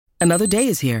Another day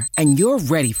is here, and you're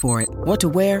ready for it. What to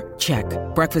wear? Check.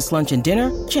 Breakfast, lunch, and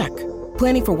dinner? Check.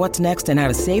 Planning for what's next and how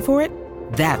to save for it?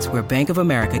 That's where Bank of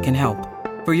America can help.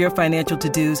 For your financial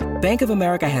to-dos, Bank of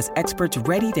America has experts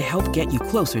ready to help get you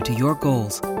closer to your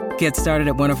goals. Get started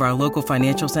at one of our local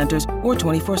financial centers or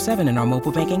 24/7 in our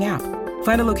mobile banking app.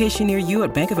 Find a location near you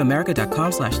at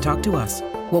bankofamerica.com/talktous.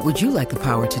 What would you like the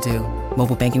power to do?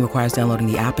 Mobile banking requires downloading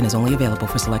the app and is only available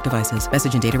for select devices.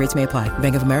 Message and data rates may apply.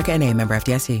 Bank of America N.A., member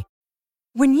FDIC.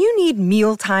 When you need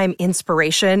mealtime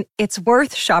inspiration, it's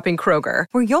worth shopping Kroger,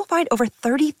 where you'll find over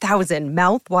 30,000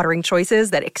 mouth-watering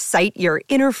choices that excite your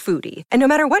inner foodie. And no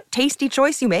matter what tasty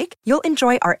choice you make, you'll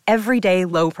enjoy our everyday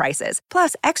low prices,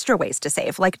 plus extra ways to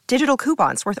save, like digital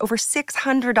coupons worth over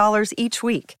 $600 each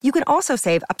week. You can also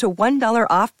save up to $1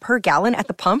 off per gallon at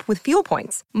the pump with fuel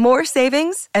points. More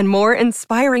savings and more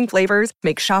inspiring flavors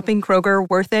make shopping Kroger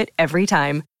worth it every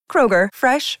time. Kroger,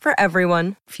 fresh for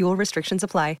everyone. Fuel restrictions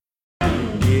apply.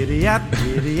 Giddy up,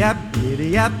 giddy up,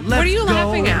 giddy up. Let's What are you go.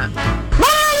 laughing at?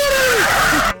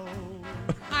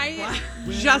 I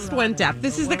just went deaf.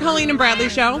 This is the Colleen and Bradley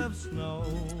Show.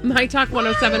 My Talk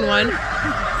 1071.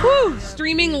 Woo!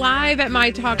 Streaming live at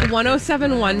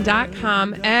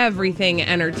mytalk1071.com. Everything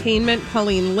entertainment.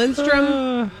 Colleen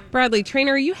Lindstrom. Bradley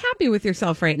Trainer, are you happy with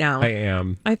yourself right now? I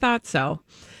am. I thought so.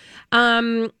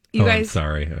 You guys. I'm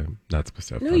sorry. I'm not supposed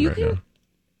to have No, fun you right can. now.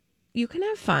 You can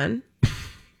have fun.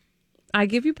 I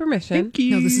give you permission. Thank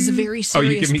you. No, this is a very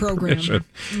serious you give me program. permission.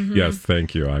 Yes,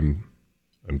 thank you. I'm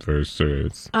very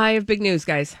serious. I have big news,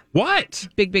 guys. What?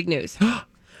 Big news.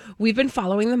 We've been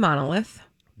following the monolith.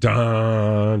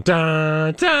 Dun,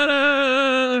 dun, dun,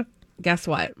 dun. Guess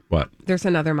what? What? There's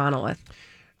another monolith.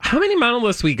 How many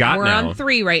monoliths we got We're now? on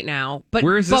 3 right now. But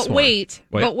Where is this one? wait,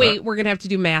 Wait, we're going to have to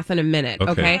do math in a minute,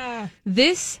 okay?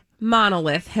 This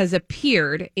monolith has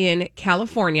appeared in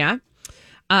California.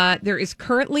 There is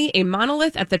currently a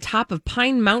monolith at the top of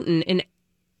Pine Mountain in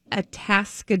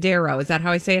Atascadero. Is that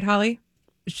how I say it, Holly?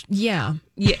 Yeah.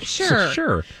 Yeah,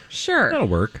 sure. Sure. That'll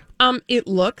work. It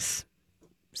looks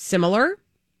similar,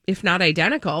 if not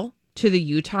identical, to the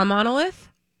Utah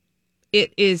monolith.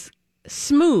 It is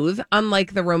smooth,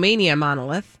 unlike the Romania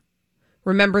monolith.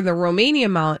 Remember, the Romania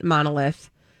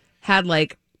monolith had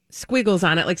like squiggles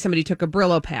on it, like somebody took a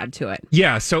Brillo pad to it.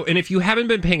 Yeah. So, and if you haven't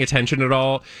been paying attention at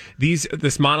all, this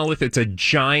monolith, it's a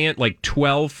giant, like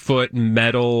 12-foot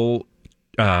metal.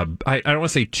 I don't want to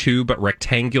say tube, but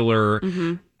rectangular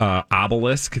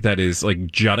obelisk that is like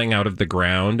jutting out of the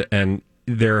ground. And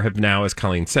there have now, as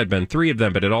Colleen said, been 3 of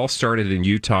them, but it all started in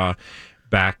Utah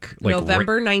back like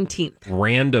November 19th.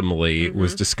 Randomly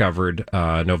was discovered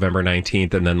November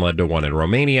 19th and then led to one in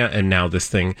Romania. And now this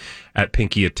thing at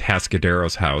Pinky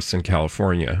Atascadero's house in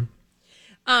California.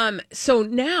 So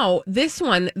now this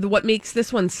one, what makes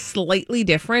this one slightly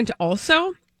different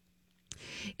also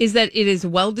is that it is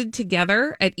welded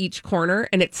together at each corner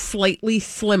and it's slightly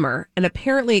slimmer. And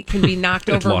apparently it can be knocked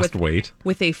It over lost weight.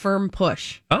 with a firm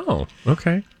push. Oh,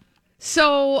 okay.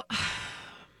 So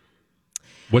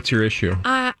What's your issue?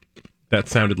 That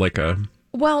sounded like a...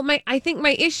 Well, I think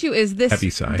my issue is this. Heavy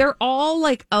sigh. They're all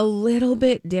like a little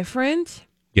bit different.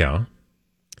 Yeah.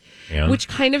 Which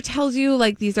kind of tells you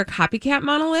like these are copycat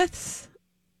monoliths,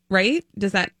 right?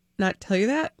 Does that not tell you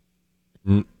that?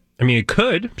 I mean, it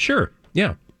could. Sure.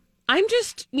 Yeah. I'm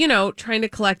just, trying to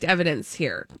collect evidence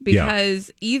here because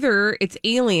either it's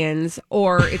aliens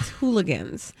or it's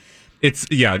hooligans. It's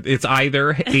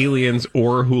either aliens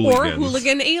or hooligans. Or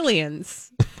hooligan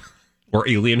aliens. Or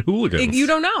alien hooligans. You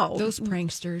don't know. Those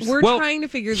pranksters. We're trying to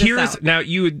figure this out. Now,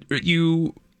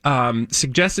 you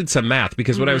suggested some math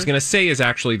because what I was going to say is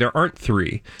actually there aren't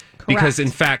 3. Because, in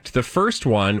fact, the first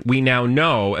one, we now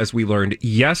know, as we learned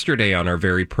yesterday on our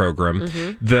very program,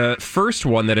 the first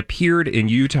one that appeared in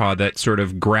Utah that sort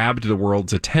of grabbed the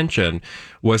world's attention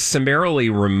was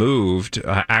summarily removed,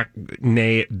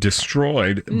 nay,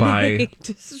 destroyed by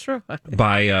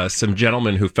some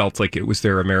gentlemen who felt like it was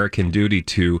their American duty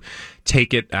to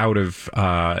take it out of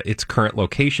its current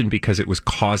location because it was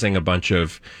causing a bunch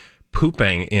of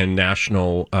pooping in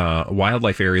national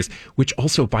wildlife areas, which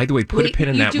also, by the way, put a pin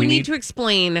in that. We need to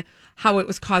explain how it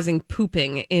was causing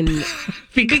pooping in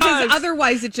because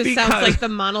otherwise it just sounds like the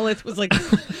monolith was like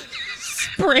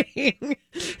spraying.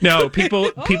 No,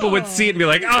 people would see it and be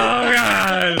like,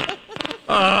 "Oh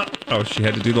God!" Oh, she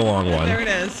had to do the long one. There it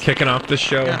is, kicking off the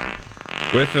show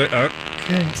with it.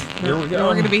 Okay, here we go.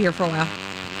 We're going to be here for a while.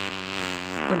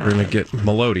 We're going to get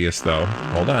melodious though.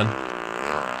 Hold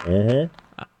on.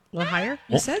 A little higher?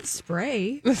 You said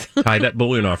spray. Tie that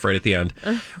balloon off right at the end.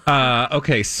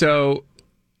 Okay, so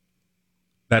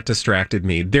That distracted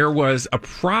me. There was a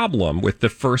problem with the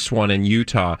first one in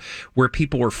Utah where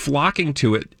people were flocking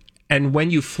to it. And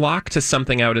when you flock to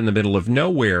something out in the middle of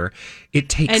nowhere, it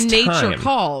takes time. And nature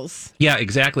calls. Yeah,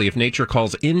 exactly. If nature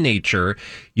calls in nature,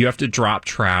 you have to drop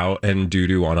trout and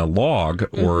doo-doo on a log,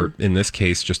 or in this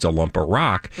case, just a lump of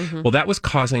rock. Well, that was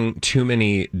causing too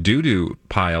many doo-doo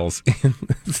piles in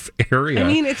this area. I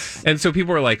mean, it's... And so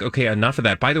people were like, okay, enough of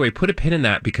that. By the way, put a pin in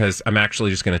that because I'm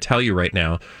actually just going to tell you right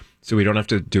now, so we don't have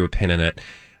to do a pin in it.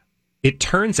 It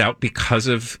turns out because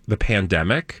of the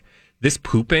pandemic, this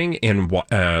pooping in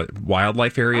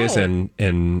wildlife areas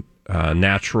and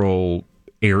natural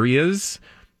areas,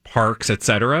 parks,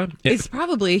 etc., it's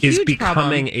probably a huge is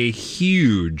becoming problem. a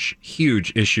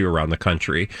huge issue around the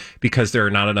country because there are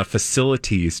not enough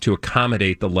facilities to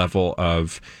accommodate the level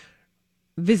of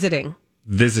visitation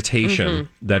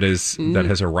that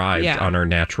has arrived on our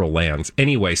natural lands.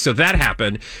 Anyway, so that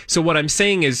happened. So what I'm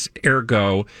saying is,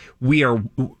 ergo,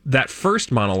 that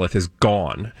first monolith is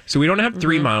gone. So we don't have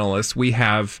 3 monoliths. We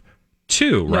have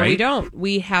 2, right? No, we don't.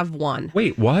 We have 1.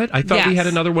 Wait, what? I thought we Yes. had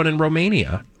another one in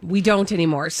Romania. We don't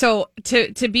anymore. So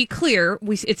to be clear,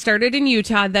 it started in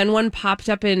Utah, then one popped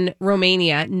up in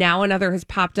Romania. Now another has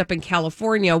popped up in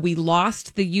California. We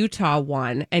lost the Utah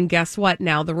one, and guess what?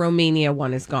 Now the Romania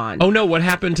one is gone. Oh no, what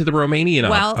happened to the Romanian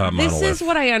Well, this monolith? is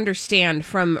what I understand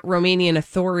from Romanian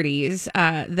authorities,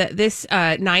 that this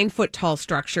 9-foot tall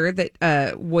structure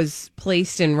that was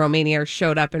placed in Romania or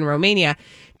showed up in Romania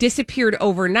disappeared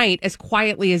overnight as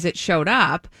quietly as it showed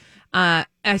up.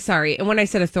 Sorry, and when I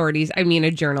said authorities, I mean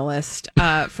a journalist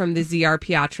from the Ziar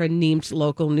Piatra Neamt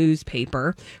local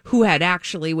newspaper who had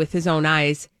actually, with his own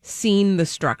eyes, seen the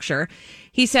structure.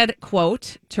 He said,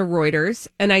 quote, to Reuters,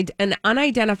 an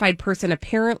unidentified person,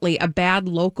 apparently a bad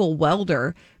local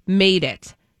welder, made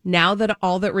it. Now that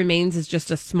all that remains is just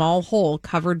a small hole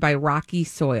covered by rocky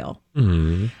soil.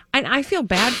 Mm-hmm. And I feel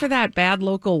bad for that bad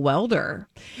local welder.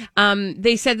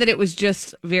 They said that it was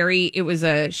it was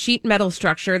a sheet metal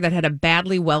structure that had a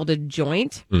badly welded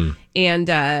joint and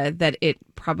that it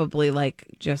probably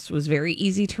just was very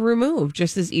easy to remove,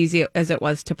 just as easy as it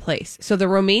was to place. So the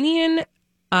Romanian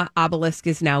obelisk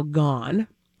is now gone.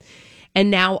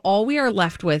 And now all we are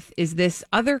left with is this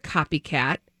other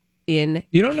copycat in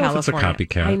You don't California. know if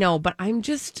it's a copycat. I know, but I'm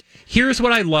just... Here's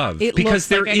what I love. It because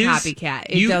looks like there a is copycat.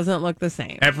 It doesn't look the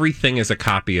same. Everything is a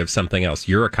copy of something else.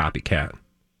 You're a copycat.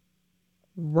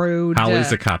 Rude.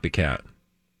 Holly's a copycat.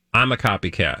 I'm a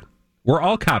copycat. We're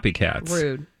all copycats.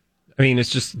 Rude. I mean, it's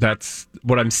just, that's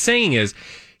what I'm saying is,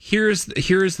 here's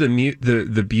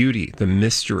the beauty, the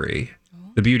mystery.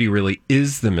 The beauty really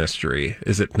is the mystery,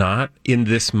 is it not? In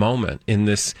this moment, in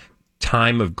this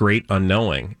time of great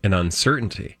unknowing and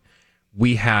uncertainty,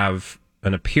 we have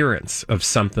an appearance of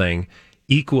something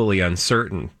equally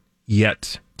uncertain,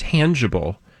 yet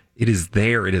tangible. It is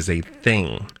there. It is a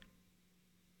thing.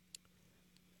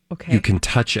 Okay. You can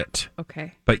touch it.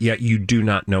 Okay. But yet you do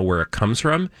not know where it comes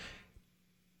from,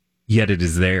 yet it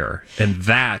is there. And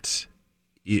that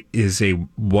is a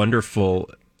wonderful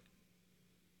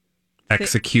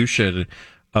execution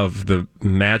of the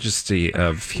majesty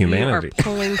of humanity. You are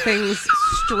pulling things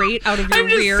straight out of your I'm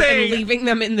just rear saying. and leaving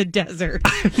them in the desert.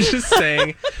 I'm just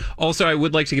saying. Also, I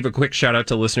would like to give a quick shout out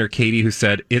to listener Katie, who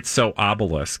said, "It's so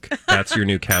obelisk." That's your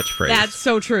new catchphrase. That's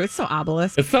so true. It's so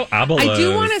obelisk. It's so obelisk. I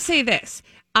do want to say this.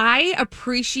 I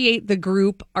appreciate the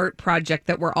group art project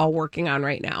that we're all working on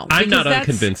right now. I'm not because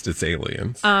unconvinced it's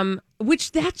aliens.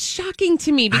 Which that's shocking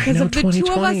to me because know, of the two of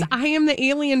 2020. us. I am the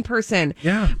alien person.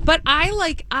 Yeah. But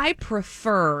I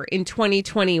prefer in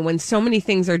 2020 when so many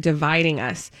things are dividing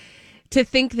us to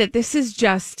think that this is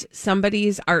just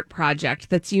somebody's art project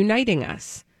that's uniting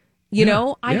us. You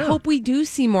know, I hope we do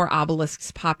see more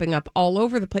obelisks popping up all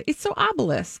over the place. It's so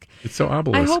obelisk. It's so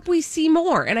obelisk. I hope we see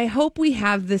more. And I hope we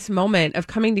have this moment of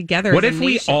coming together. What as a if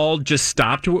we nation. all just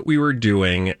stopped what we were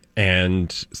doing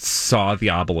and saw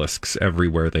the obelisks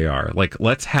everywhere they are? Like,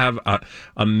 let's have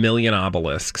a million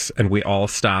obelisks and we all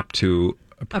stop to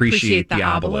appreciate the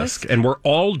obelisk. And we're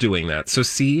all doing that. So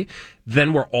see,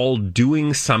 then we're all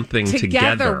doing something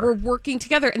together. We're working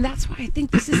together. And that's why I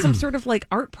think this is some sort of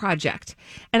art project.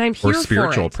 And I'm here Or for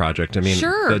spiritual it. project. I mean,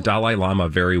 Sure. the Dalai Lama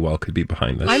very well could be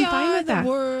behind this. I'm fine with that.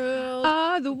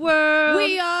 The world.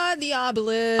 We are the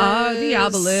obelisk. Are the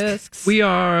obelisks. We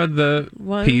are the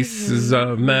One pieces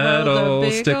of metal the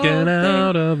big sticking old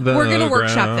out thing. of the We're going to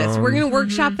workshop this. We're going to Mm-hmm.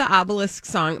 workshop the obelisk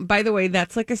song. By the way,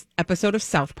 that's like an episode of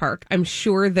South Park. I'm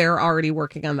sure they're already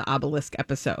working on the obelisk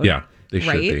episode. Yeah, they should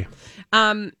right?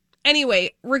 be.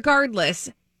 Anyway,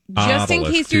 regardless, just in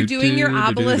Obelisk. case you're doing your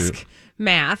Do-do-do-do-do. obelisk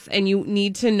math and you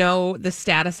need to know the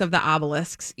status of the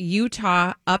obelisks,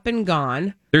 Utah up and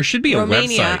gone. There should be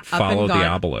Romania, a website, up Follow and the gone,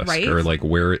 Obelisk, right? or like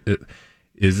where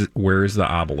is the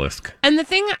obelisk? And the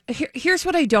thing, here's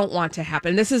what I don't want to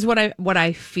happen. This is what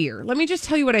I fear. Let me just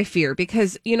tell you what I fear,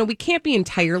 because, we can't be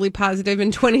entirely positive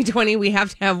in 2020. We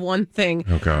have to have one thing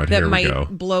that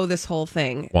might blow this whole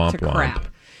thing to crap.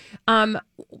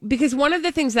 Because one of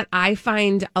the things that I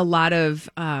find a lot of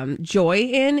joy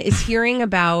in is hearing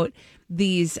about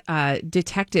these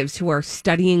detectives who are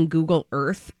studying Google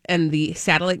Earth and the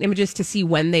satellite images to see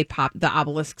when the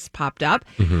obelisks popped up.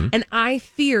 Mm-hmm. And I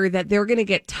fear that they're going to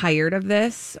get tired of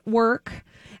this work,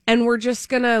 and we're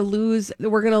going to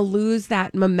lose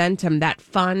that momentum, that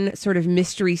fun sort of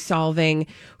mystery solving,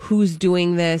 who's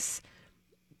doing this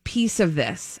piece of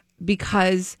this,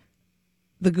 because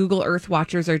the Google Earth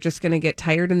watchers are just going to get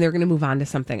tired and they're going to move on to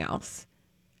something else.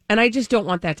 And I just don't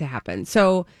want that to happen.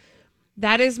 So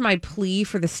that is my plea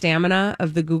for the stamina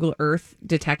of the Google Earth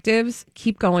detectives.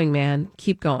 Keep going, man.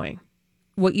 Keep going.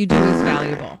 What you do is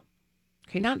valuable.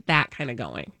 Okay, not that kind of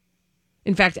going.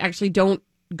 In fact, actually don't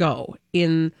go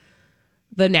in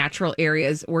the natural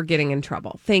areas. We're getting in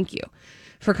trouble. Thank you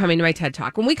for coming to my TED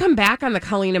Talk. When we come back on the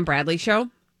Colleen and Bradley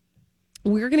Show,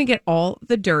 we're going to get all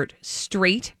the dirt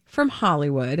straight from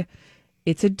Hollywood.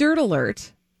 It's a dirt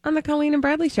alert on the Colleen and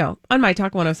Bradley Show on My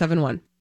Talk 107.1.